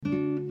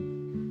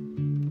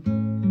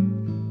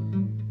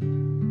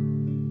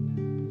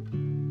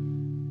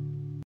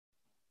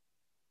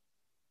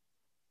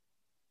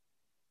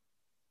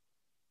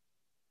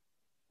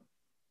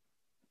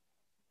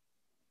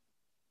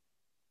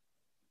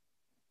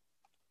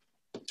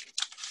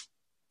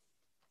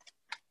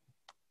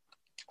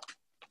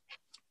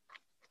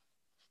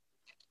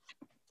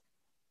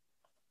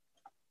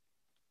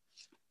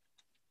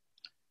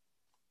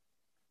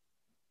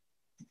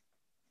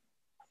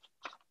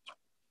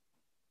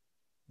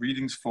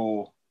Readings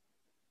for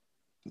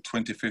the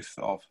 25th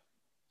of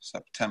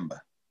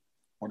September.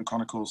 1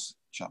 Chronicles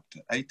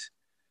chapter 8,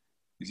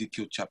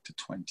 Ezekiel chapter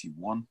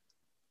 21,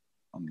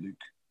 and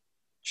Luke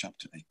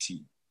chapter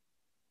 18.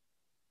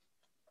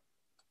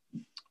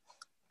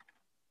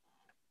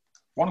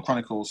 1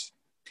 Chronicles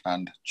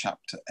and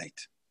chapter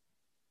 8.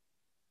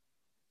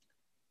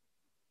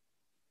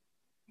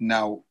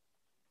 Now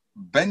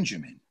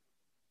Benjamin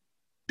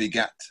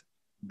begat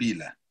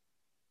Bela,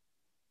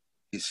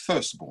 his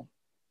firstborn,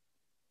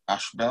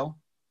 Ashbel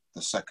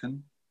the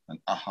second, and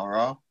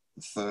Aharah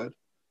the third,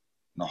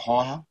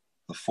 Nahah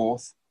the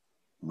fourth,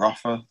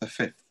 Rapha the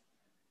fifth.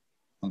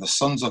 And the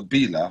sons of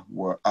Bela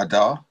were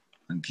Adar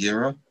and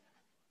Gera,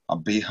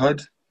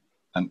 Abihud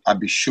and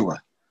Abishua,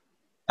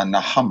 and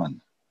Nahaman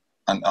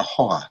and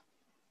Ahoah,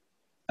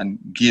 and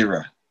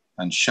Gera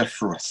and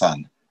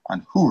Shephrathan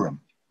and Huram.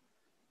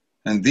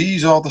 And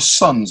these are the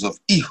sons of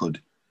Ehud.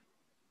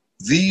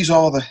 These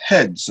are the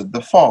heads of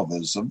the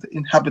fathers of the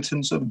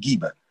inhabitants of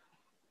Geba.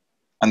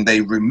 And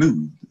they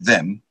removed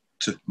them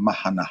to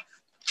Mahanath.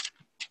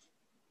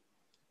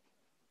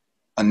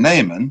 And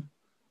Naaman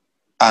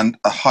and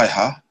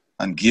Ahijah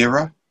and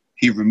Gera,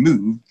 he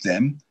removed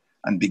them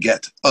and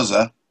begat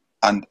Uzzah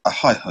and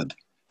Ahihud.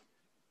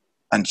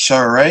 And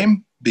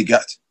Sharaim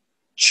begat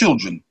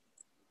children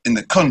in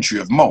the country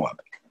of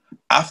Moab,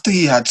 after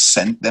he had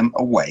sent them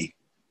away.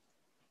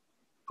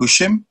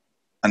 Hushim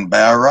and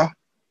Baarah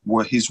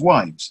were his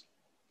wives.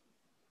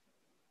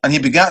 And he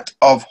begat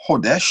of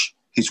Hodesh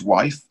his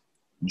wife,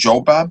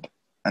 Jobab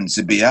and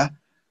Zibiah,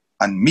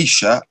 and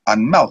Misha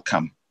and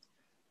Malcolm,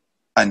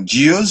 and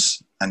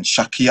Jeuz and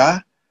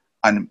Shakiah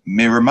and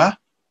Miramah.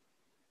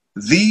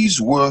 These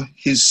were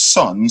his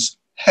sons,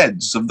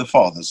 heads of the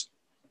fathers.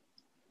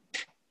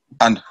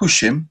 And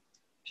Hushim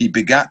he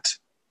begat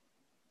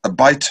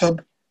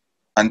Abitub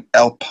and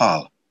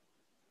Elpal.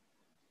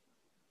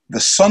 The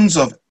sons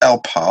of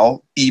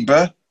Elpal,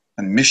 Eber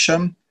and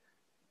Misham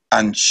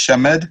and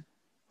Shemed,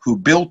 who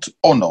built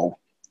Ono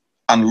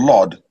and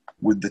Lod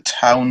with the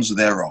towns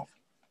thereof.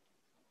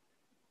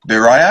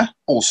 Beriah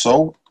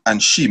also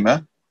and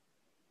Shema,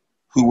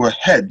 who were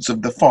heads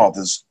of the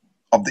fathers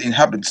of the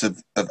inhabitants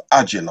of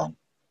Ajalon,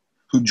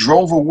 who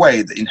drove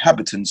away the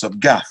inhabitants of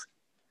Gath,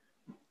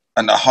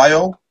 and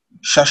Ahio,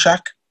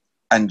 Shashak,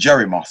 and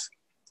Jerimoth,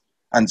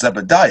 and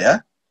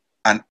Zebediah,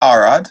 and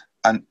Arad,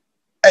 and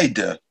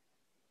Ader,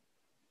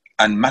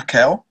 and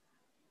Machel,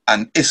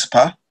 and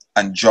Ispa,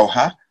 and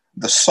Joha,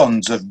 the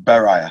sons of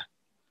Beriah,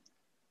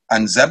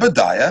 and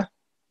Zebediah,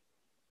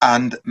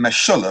 and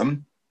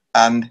Meshullam,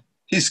 and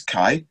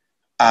Hizkai,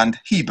 and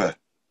Heber.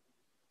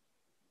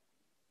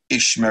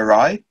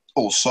 Ishmerai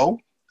also,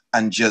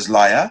 and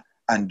Jezliah,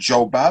 and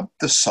Jobab,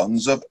 the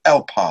sons of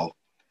Elpal,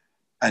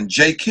 and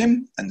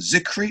Jachim, and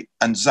Zikri,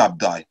 and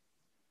Zabdi,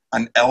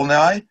 and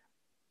Elnai,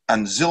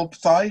 and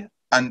Zilpthai,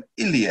 and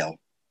Eliel,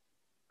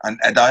 and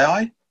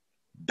Edai,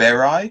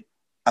 Beri,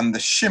 and the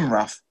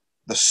Shimrath,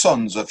 the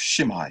sons of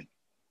Shimei,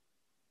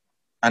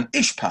 and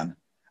Ishpan,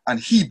 and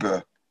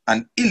Heber,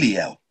 and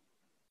Eliel,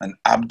 and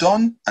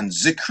Abdon, and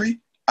Zikri,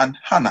 and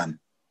Hanan,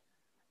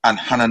 and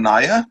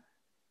Hananiah,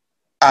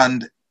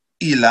 and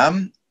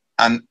Elam,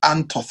 and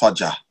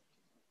Antophajah,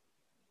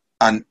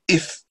 and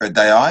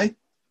Ifredai,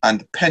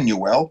 and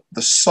Penuel,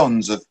 the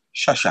sons of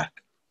Shashak,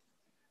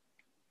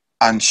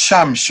 and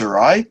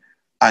Shamsherai,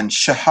 and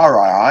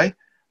Shahariah,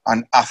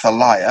 and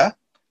Athaliah,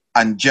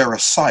 and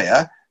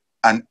Jerasiah,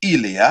 and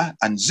Eliah,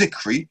 and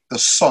Zikri, the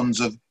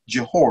sons of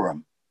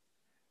Jehoram.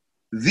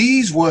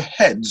 These were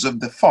heads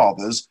of the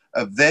fathers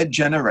of their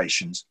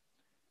generations,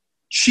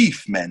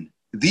 chief men.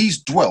 These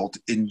dwelt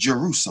in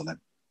Jerusalem.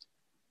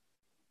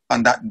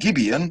 And at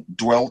Gibeon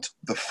dwelt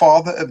the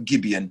father of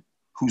Gibeon,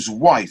 whose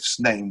wife's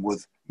name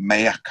was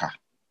Maacah,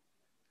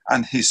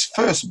 and his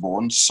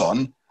firstborn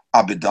son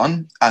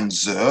Abidan, and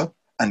Zer,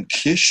 and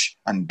Kish,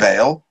 and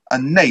Baal,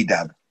 and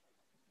Nadab,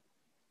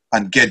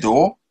 and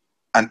Gedor,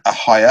 and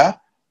Ahiah,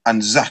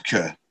 and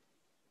Zachar,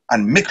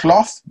 and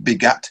Mikloth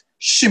begat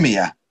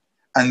Shimeah,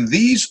 and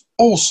these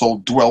also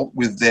dwelt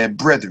with their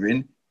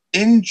brethren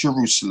in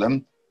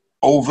Jerusalem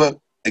over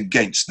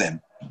against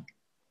them.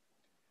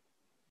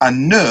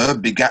 And Ner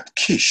begat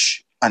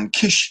Kish, and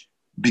Kish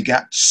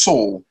begat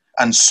Saul,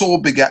 and Saul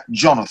begat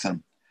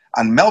Jonathan,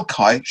 and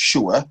Melchi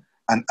Shua,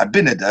 and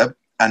Abinadab,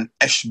 and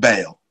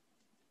Eshbaal.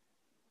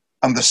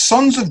 And the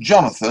sons of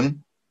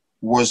Jonathan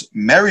was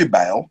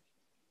Meribaal,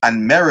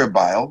 and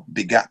Meribaal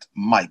begat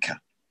Micah.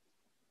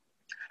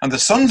 And the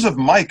sons of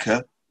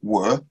Micah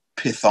were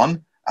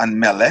Pithon, and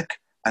Melech,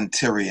 and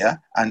Tiriah,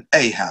 and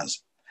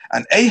Ahaz.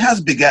 And Ahaz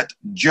begat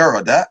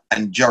Jerodah,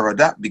 and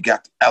Jerodah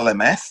begat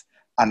Elemeth,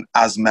 and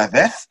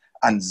Asmaveth,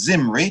 and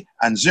Zimri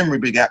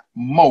begat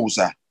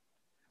Moza.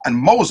 And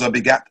Moza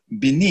begat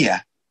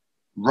Beniah.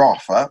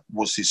 Rapha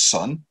was his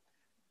son,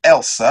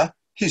 Elsa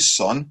his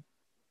son,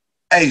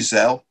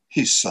 Azel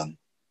his son.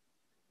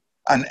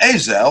 And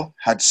Azel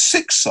had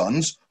 6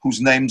 sons, whose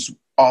names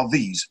are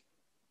these: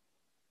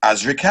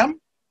 Azrikam,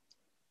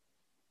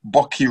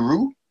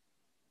 Bokiru,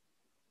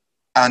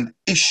 and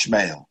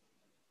Ishmael,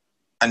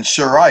 and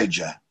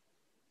Sherijah,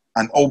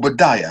 and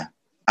Obadiah,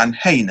 and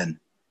Hanan.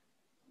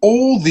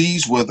 All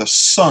these were the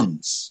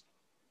sons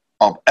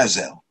of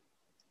Ezel.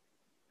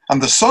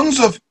 And the sons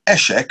of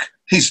Eshek,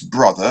 his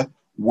brother,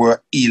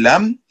 were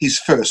Elam, his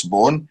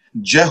firstborn,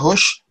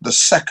 Jehush the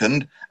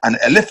second, and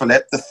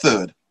Eliphalet the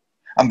third.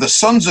 And the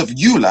sons of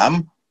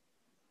Ulam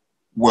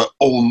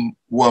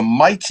were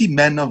mighty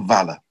men of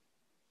valor,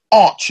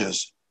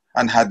 archers,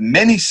 and had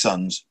many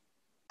sons,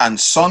 and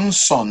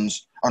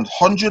sons,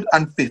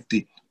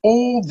 150.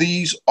 All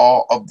these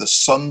are of the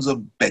sons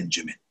of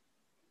Benjamin.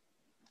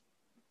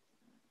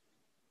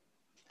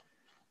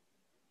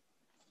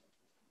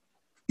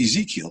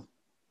 Ezekiel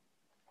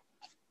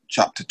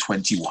chapter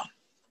 21.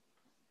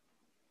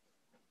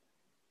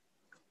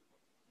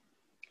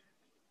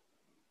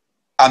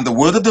 And the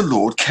word of the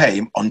Lord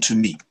came unto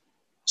me,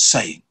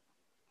 saying,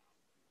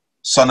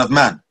 Son of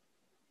man,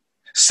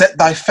 set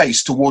thy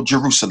face toward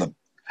Jerusalem,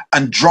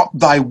 and drop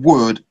thy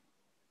word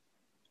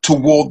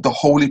toward the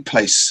holy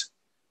place,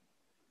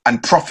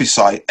 and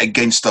prophesy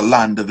against the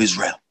land of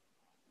Israel.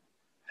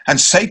 And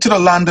say to the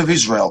land of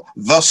Israel,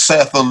 Thus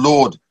saith the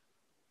Lord,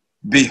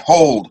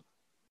 Behold,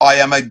 I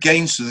am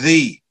against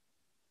thee,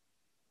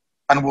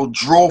 and will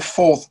draw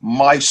forth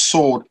my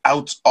sword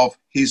out of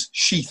his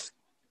sheath,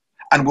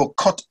 and will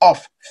cut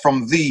off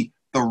from thee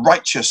the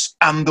righteous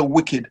and the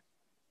wicked.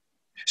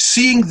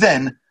 Seeing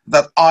then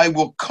that I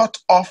will cut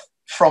off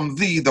from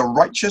thee the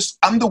righteous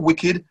and the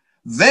wicked,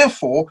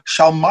 therefore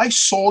shall my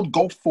sword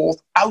go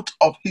forth out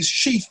of his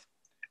sheath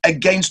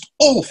against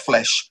all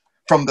flesh,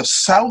 from the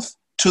south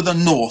to the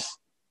north,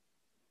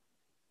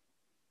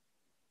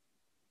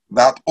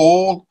 that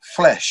all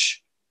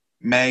flesh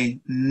may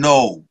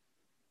know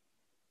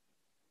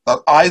that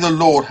I, the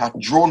Lord, have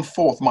drawn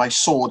forth my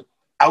sword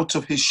out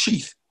of his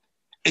sheath.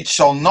 It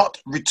shall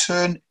not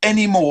return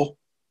any more.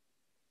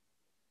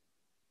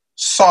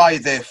 Sigh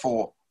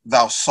therefore,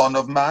 thou son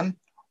of man,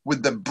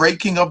 with the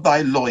breaking of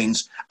thy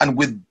loins, and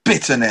with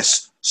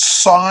bitterness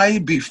sigh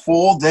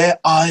before their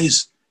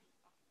eyes.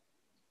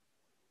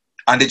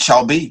 And it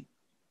shall be,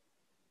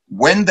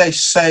 when they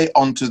say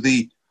unto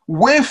thee,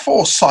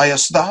 Wherefore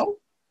sighest thou?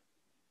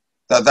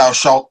 That thou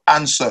shalt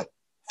answer,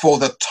 For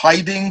the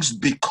tidings,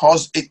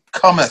 because it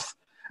cometh,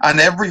 and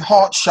every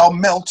heart shall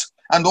melt,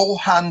 and all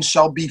hands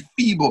shall be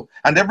feeble,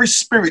 and every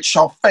spirit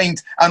shall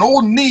faint, and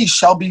all knees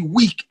shall be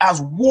weak as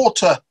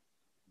water.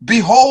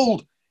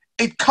 Behold,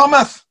 it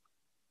cometh.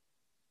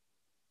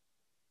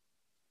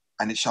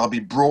 And it shall be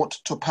brought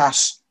to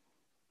pass,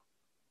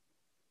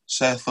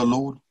 saith the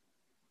Lord.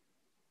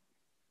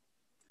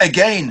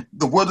 Again,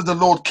 the word of the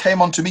Lord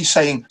came unto me,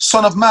 saying,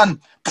 Son of man,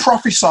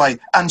 prophesy,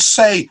 and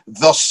say,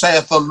 Thus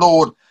saith the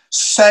Lord.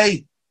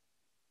 Say,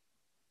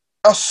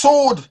 a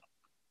sword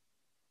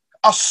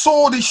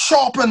is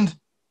sharpened,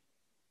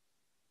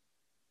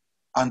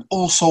 and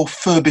also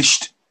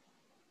furbished.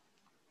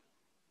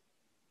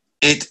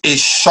 It is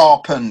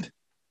sharpened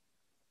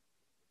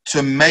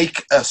to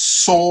make a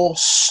sore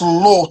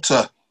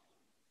slaughter.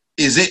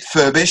 Is it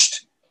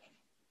furbished?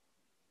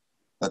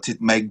 That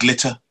it may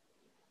glitter.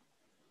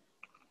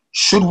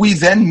 Should we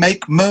then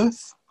make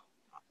mirth?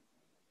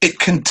 It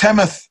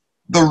contemneth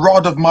the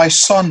rod of my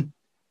son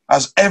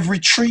as every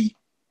tree.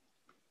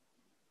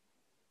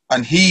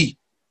 And he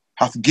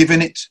hath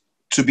given it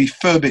to be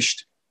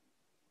furbished,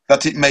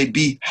 that it may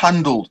be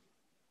handled.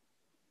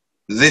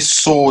 This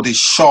sword is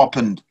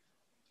sharpened,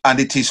 and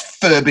it is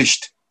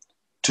furbished,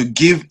 to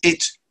give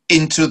it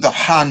into the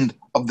hand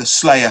of the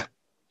slayer.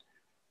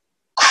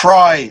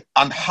 Cry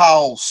and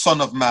howl,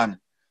 son of man,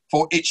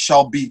 for it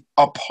shall be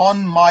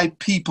upon my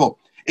people.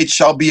 It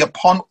shall be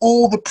upon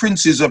all the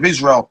princes of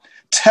Israel.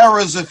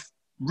 Terrors of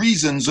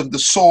reasons of the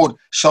sword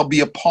shall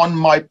be upon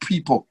my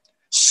people.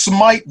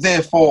 Smite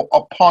therefore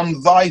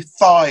upon thy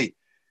thigh,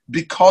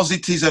 because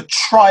it is a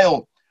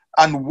trial.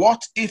 And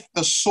what if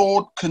the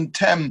sword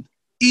contemn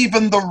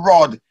even the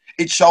rod?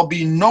 It shall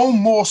be no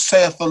more,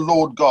 saith the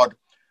Lord God.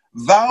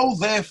 Thou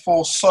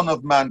therefore, son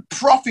of man,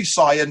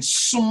 prophesy and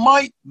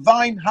smite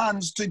thine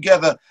hands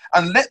together,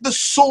 and let the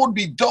sword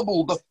be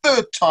doubled the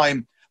third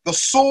time, the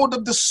sword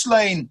of the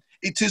slain.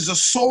 It is the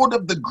sword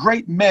of the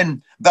great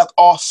men that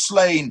are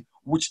slain,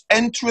 which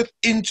entereth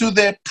into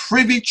their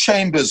privy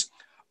chambers.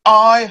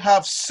 I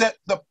have set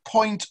the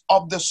point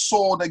of the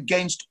sword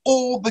against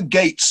all the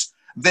gates.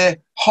 Their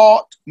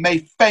heart may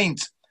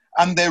faint,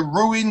 and their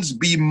ruins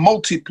be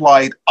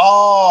multiplied.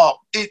 Ah,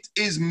 it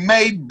is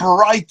made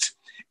bright.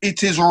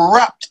 It is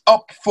wrapped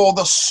up for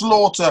the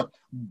slaughter.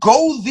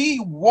 Go thee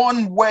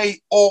one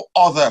way or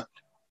other,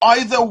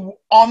 either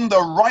on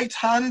the right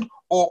hand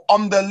or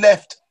on the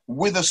left,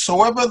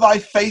 whithersoever thy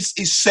face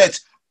is set.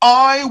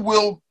 I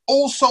will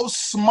also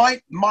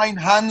smite mine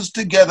hands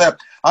together,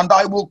 and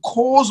I will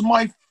cause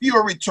my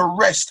fury to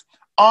rest.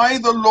 I,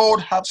 the Lord,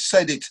 have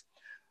said it.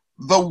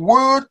 The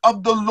word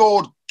of the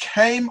Lord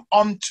came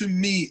unto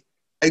me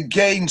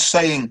again,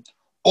 saying,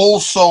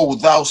 Also,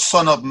 thou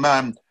son of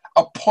man,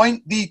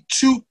 appoint thee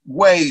 2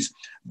 ways,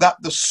 that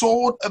the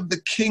sword of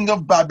the king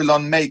of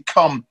Babylon may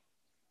come.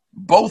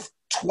 Both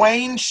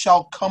twain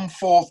shall come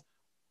forth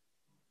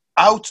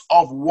out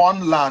of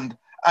one land,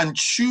 and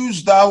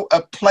choose thou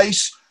a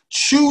place,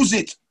 choose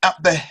it at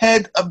the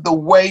head of the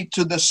way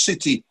to the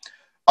city.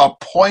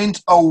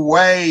 Appoint a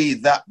way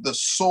that the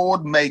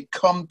sword may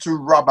come to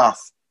Rabbah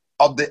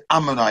of the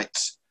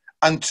Ammonites,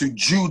 and to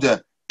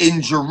Judah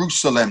in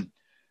Jerusalem,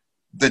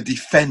 the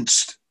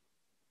defenced.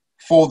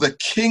 For the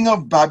king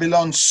of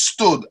Babylon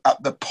stood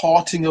at the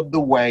parting of the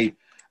way,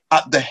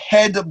 at the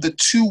head of the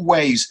two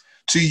ways,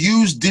 to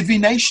use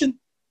divination.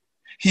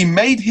 He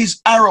made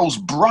his arrows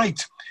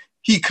bright.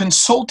 He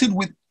consulted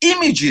with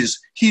images.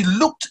 He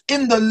looked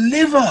in the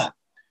liver.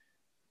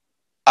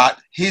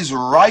 At his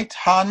right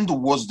hand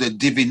was the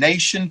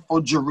divination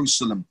for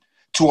Jerusalem,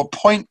 to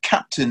appoint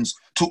captains,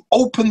 to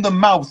open the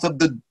mouth of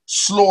the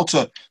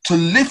slaughter, to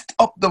lift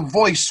up the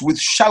voice with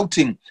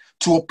shouting,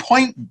 to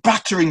appoint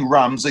battering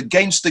rams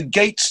against the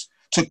gates,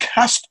 to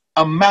cast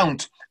a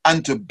mount,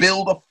 and to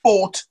build a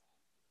fort.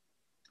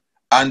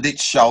 And it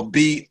shall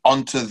be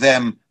unto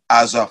them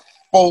as a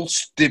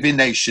false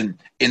divination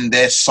in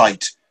their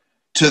sight,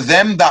 to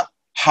them that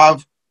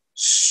have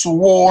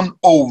sworn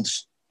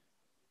oaths.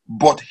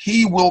 But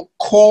he will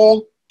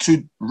call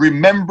to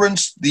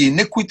remembrance the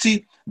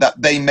iniquity,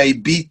 that they may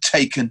be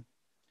taken.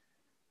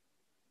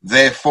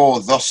 Therefore,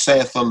 thus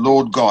saith the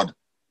Lord God,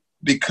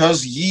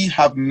 because ye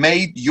have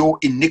made your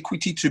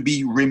iniquity to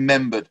be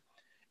remembered,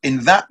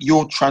 in that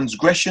your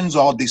transgressions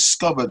are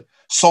discovered,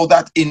 so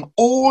that in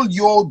all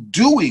your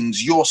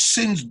doings your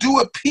sins do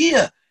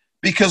appear,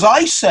 because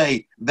I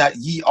say that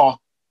ye are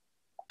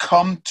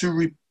come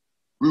to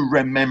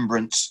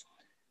remembrance,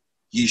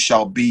 ye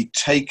shall be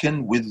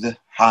taken with the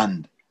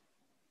hand.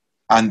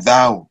 And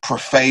thou,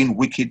 profane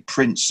wicked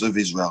prince of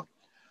Israel,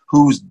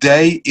 whose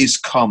day is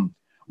come,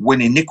 when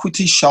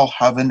iniquity shall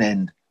have an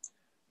end.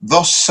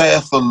 Thus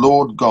saith the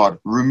Lord God,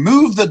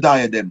 remove the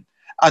diadem,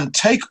 and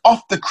take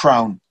off the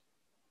crown.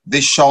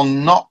 This shall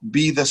not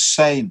be the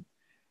same.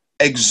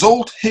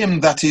 Exalt him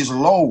that is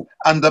low,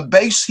 and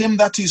abase him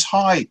that is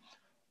high.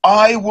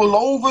 I will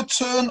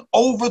overturn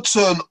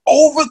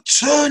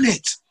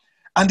it,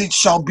 and it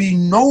shall be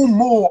no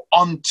more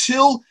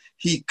until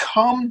he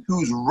come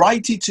whose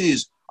right it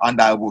is, and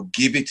I will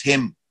give it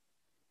him.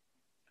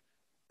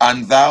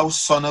 And thou,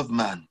 son of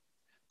man,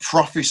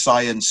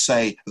 prophesy and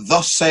say,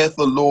 thus saith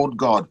the Lord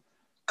God,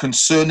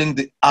 concerning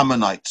the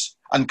Ammonites,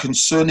 and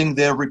concerning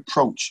their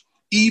reproach.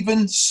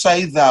 Even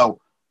say thou,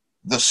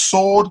 the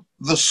sword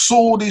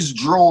is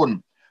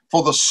drawn,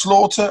 for the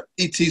slaughter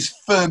it is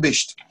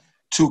furbished,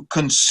 to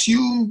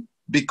consume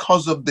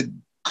because of the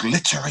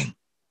glittering.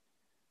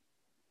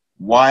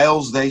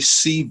 Whiles they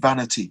see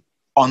vanity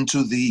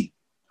unto thee,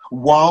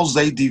 whiles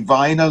they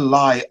divine a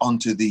lie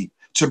unto thee,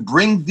 to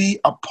bring thee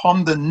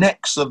upon the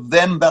necks of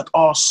them that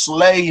are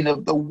slain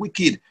of the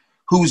wicked,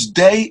 whose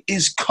day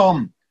is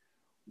come,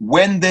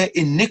 when their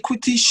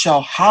iniquity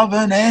shall have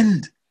an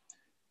end.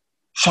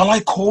 Shall I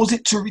cause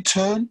it to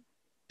return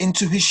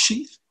into his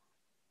sheath?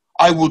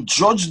 I will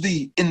judge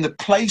thee in the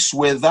place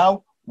where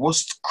thou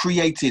wast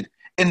created,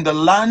 in the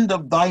land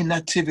of thy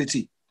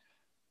nativity.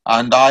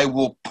 And I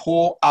will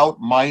pour out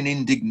mine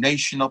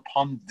indignation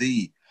upon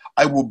thee.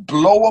 I will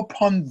blow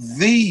upon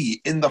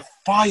thee in the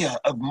fire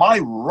of my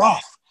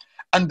wrath,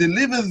 and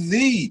deliver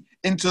thee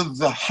into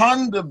the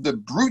hand of the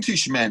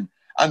brutish men,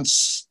 and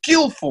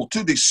skillful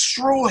to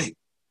destroy.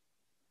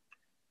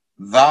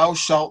 Thou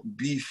shalt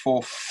be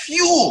for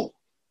fuel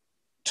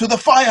to the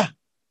fire.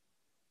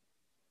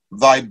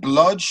 Thy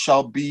blood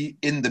shall be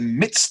in the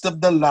midst of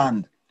the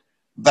land.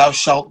 Thou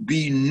shalt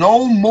be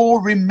no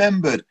more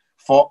remembered,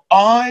 for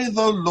I,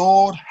 the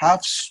Lord,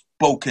 have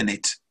spoken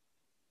it.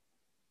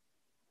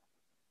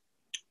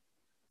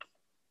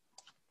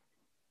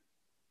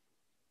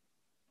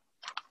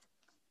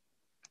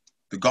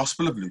 The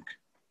Gospel of Luke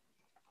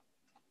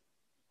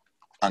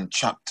and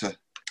chapter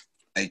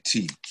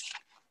 18.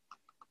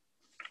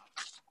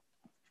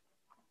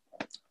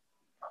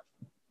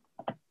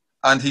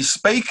 And he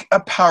spake a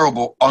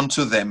parable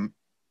unto them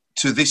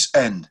to this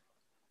end,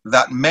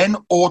 that men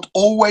ought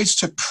always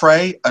to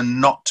pray and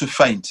not to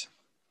faint,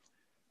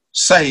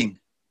 saying,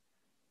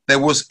 there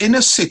was in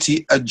a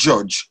city a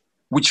judge,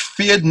 which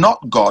feared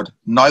not God,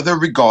 neither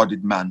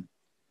regarded man.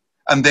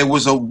 And there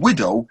was a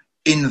widow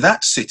in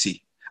that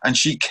city, and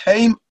she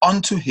came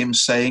unto him,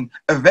 saying,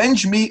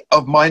 avenge me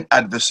of mine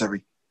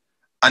adversary.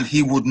 And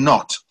he would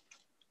not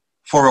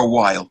for a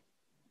while.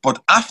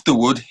 But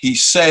afterward he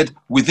said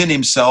within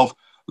himself,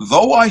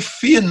 though I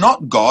fear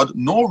not God,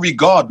 nor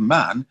regard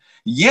man,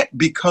 yet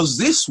because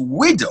this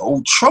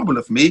widow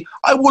troubleth me,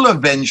 I will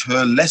avenge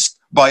her, lest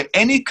by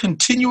any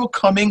continual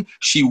coming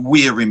she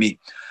weary me.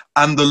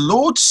 And the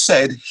Lord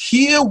said,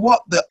 hear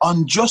what the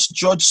unjust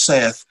judge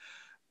saith.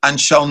 And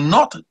shall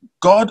not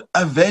God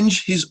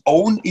avenge his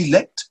own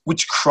elect,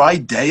 which cry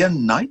day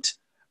and night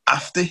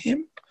after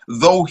him,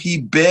 though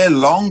he bear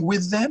long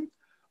with them?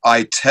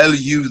 I tell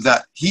you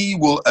that he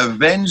will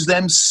avenge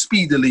them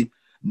speedily.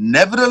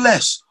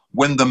 Nevertheless,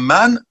 when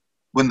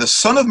the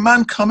Son of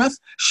Man cometh,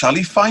 shall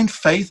he find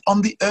faith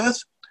on the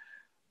earth?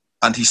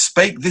 And he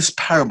spake this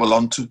parable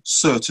unto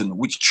certain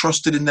which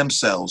trusted in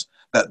themselves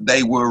that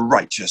they were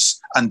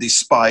righteous, and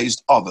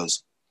despised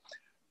others.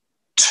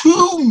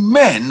 two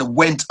men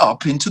went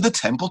up into the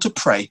temple to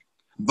pray,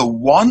 the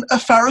one a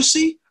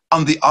Pharisee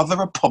and the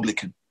other a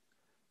publican.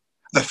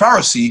 The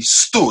Pharisee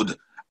stood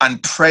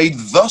and prayed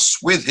thus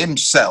with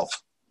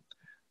himself: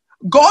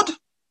 God,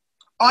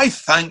 I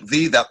thank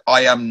thee that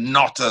I am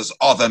not as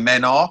other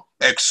men are,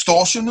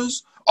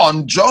 extortioners,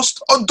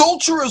 unjust,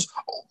 adulterers,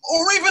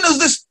 or even as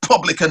this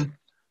publican.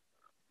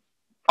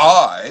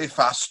 I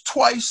fast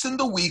twice in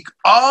the week.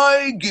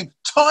 I give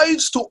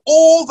tithes to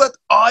all that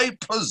I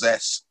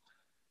possess.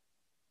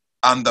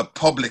 And the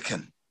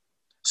publican,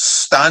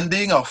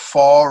 standing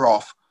afar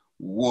off,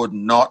 would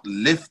not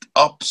lift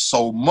up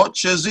so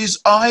much as his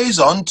eyes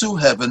unto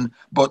heaven,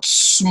 but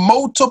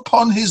smote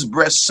upon his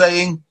breast,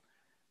 saying,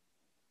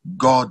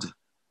 God,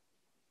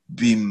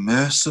 be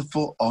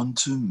merciful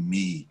unto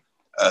me,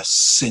 a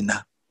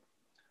sinner.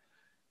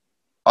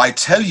 I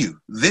tell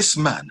you, this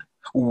man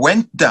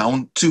went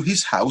down to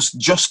his house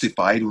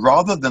justified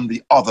rather than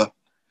the other.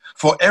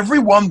 For every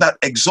one that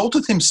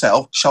exalteth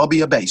himself shall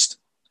be abased,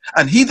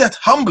 and he that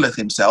humbleth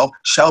himself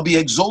shall be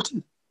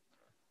exalted.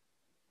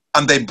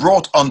 And they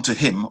brought unto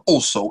him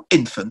also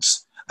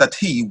infants, that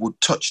he would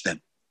touch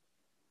them.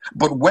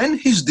 But when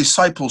his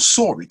disciples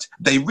saw it,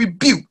 they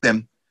rebuked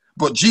them.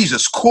 But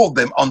Jesus called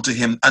them unto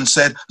him and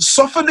said,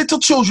 Suffer little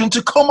children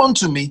to come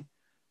unto me,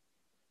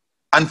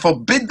 and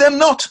forbid them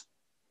not,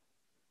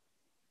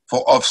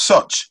 for of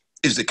such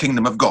is the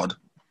kingdom of God.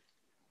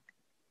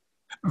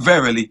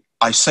 Verily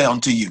I say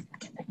unto you,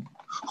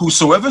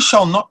 whosoever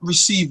shall not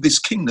receive this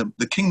kingdom,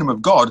 the kingdom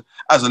of God,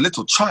 as a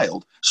little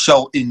child,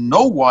 shall in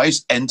no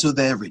wise enter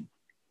therein.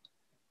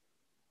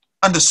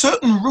 And a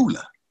certain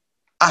ruler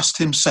asked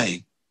him,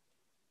 saying,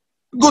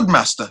 Good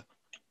master,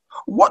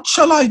 what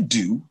shall I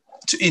do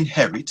to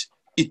inherit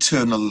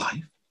eternal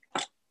life?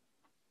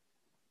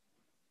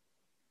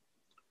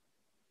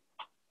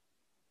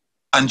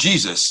 And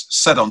Jesus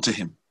said unto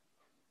him,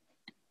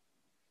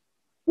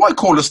 Why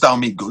callest thou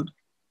me good?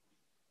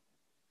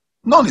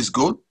 None is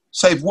good,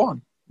 save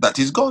one, that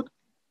is God.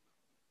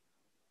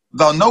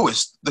 Thou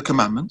knowest the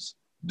commandments: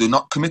 do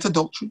not commit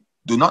adultery,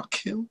 do not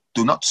kill,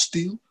 do not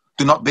steal,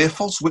 do not bear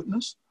false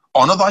witness,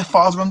 honor thy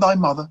father and thy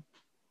mother.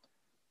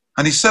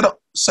 And he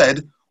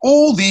said,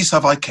 All these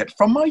have I kept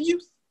from my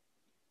youth.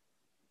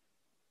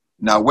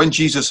 Now when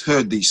Jesus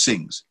heard these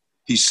things,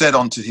 he said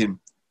unto him,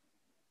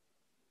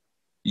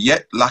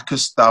 Yet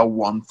lackest thou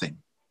one thing.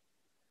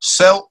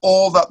 Sell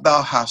all that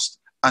thou hast,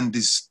 and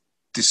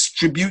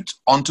distribute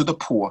unto the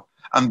poor,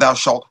 and thou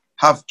shalt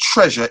have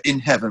treasure in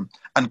heaven,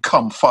 and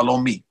come follow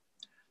me.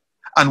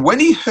 And when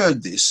he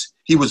heard this,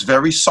 he was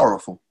very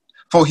sorrowful,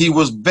 for he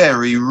was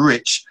very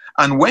rich.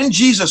 And when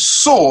Jesus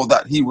saw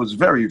that he was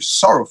very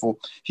sorrowful,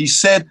 he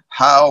said,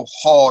 How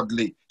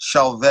hardly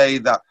shall they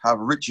that have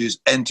riches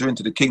enter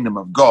into the kingdom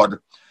of God?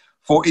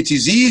 For it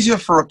is easier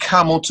for a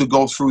camel to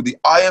go through the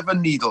eye of a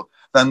needle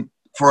than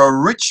for a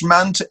rich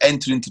man to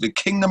enter into the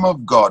kingdom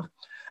of God.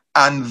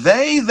 And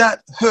they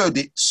that heard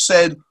it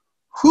said,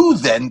 Who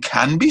then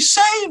can be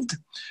saved?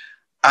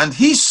 And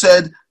he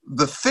said,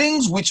 The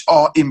things which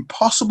are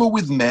impossible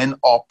with men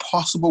are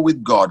possible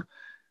with God.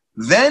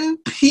 Then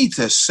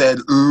Peter said,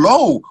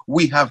 Lo,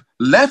 we have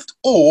left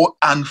all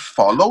and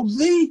followed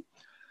thee.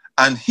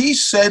 And he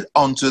said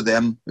unto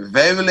them,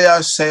 Verily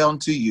I say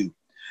unto you,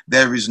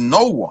 there is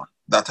no one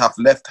that hath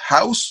left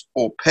house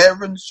or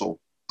parents or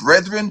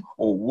brethren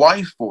or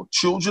wife or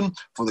children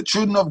for the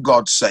children of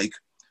God's sake,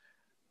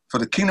 for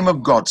the kingdom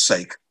of God's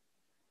sake,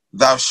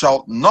 thou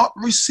shalt not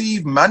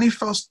receive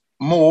manifest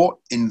more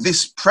in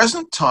this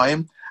present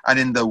time, and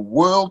in the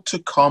world to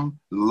come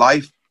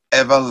life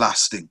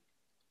everlasting.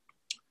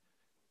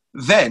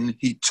 Then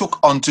he took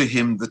unto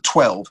him the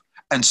 12,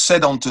 and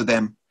said unto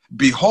them,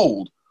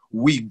 Behold,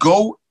 we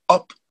go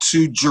up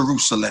to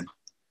Jerusalem,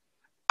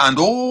 and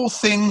all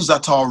things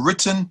that are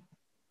written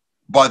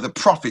by the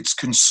prophets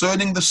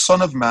concerning the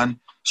Son of Man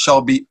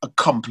shall be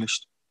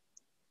accomplished.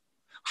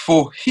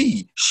 For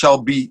he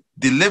shall be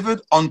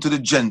delivered unto the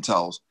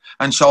Gentiles,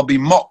 and shall be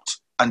mocked,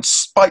 and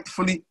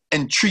spitefully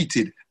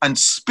entreated, and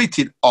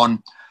spitted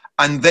on,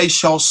 and they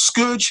shall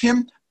scourge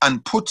him,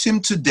 and put him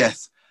to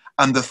death,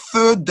 and the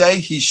third day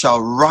he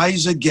shall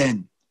rise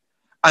again.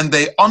 And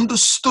they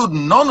understood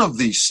none of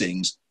these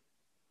things,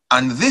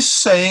 and this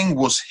saying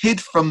was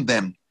hid from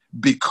them,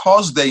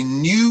 because they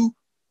knew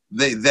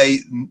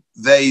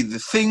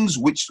the things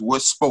which were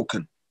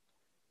spoken.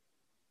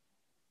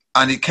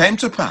 And it came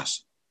to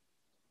pass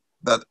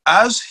that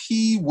as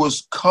he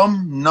was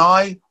come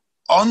nigh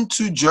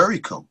unto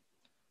Jericho,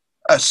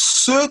 a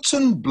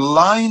certain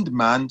blind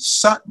man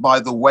sat by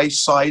the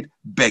wayside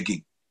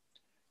begging.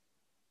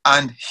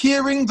 And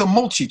hearing the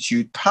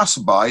multitude pass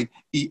by,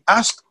 he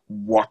asked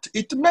what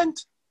it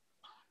meant.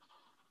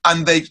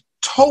 And they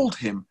told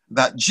him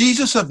that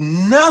Jesus of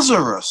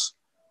Nazareth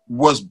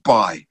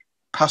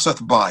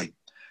passeth by.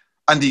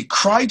 And he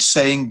cried,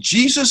 saying,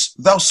 Jesus,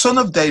 thou son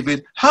of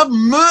David, have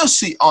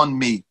mercy on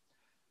me.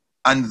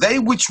 And they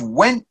which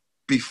went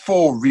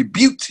before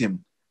rebuked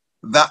him,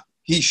 that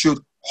he should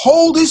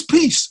hold his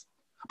peace.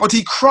 But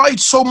he cried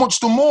so much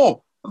the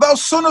more, Thou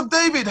son of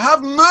David,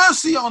 have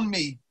mercy on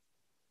me.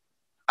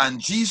 And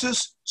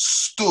Jesus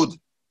stood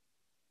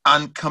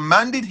and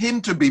commanded him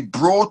to be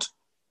brought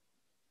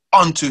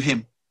unto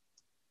him.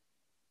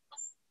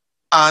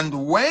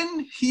 And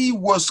when he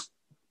was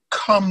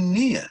come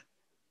near,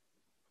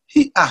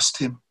 he asked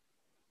him,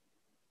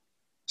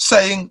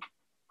 saying,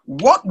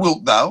 What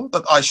wilt thou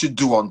that I should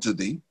do unto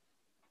thee?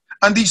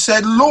 And he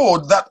said,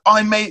 Lord, that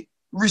I may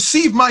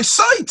receive my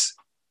sight.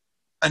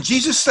 And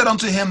Jesus said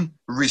unto him,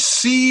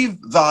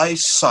 Receive thy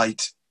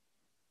sight.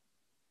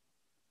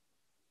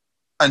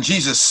 And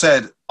Jesus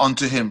said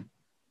unto him,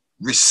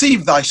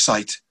 Receive thy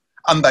sight,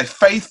 and thy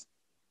faith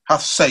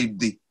hath saved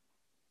thee.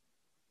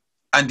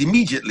 And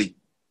immediately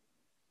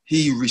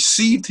he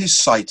received his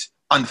sight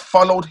and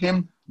followed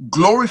him,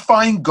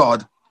 glorifying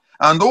God.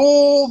 And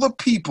all the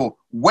people,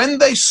 when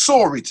they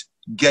saw it,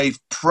 gave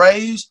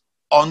praise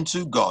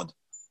unto God.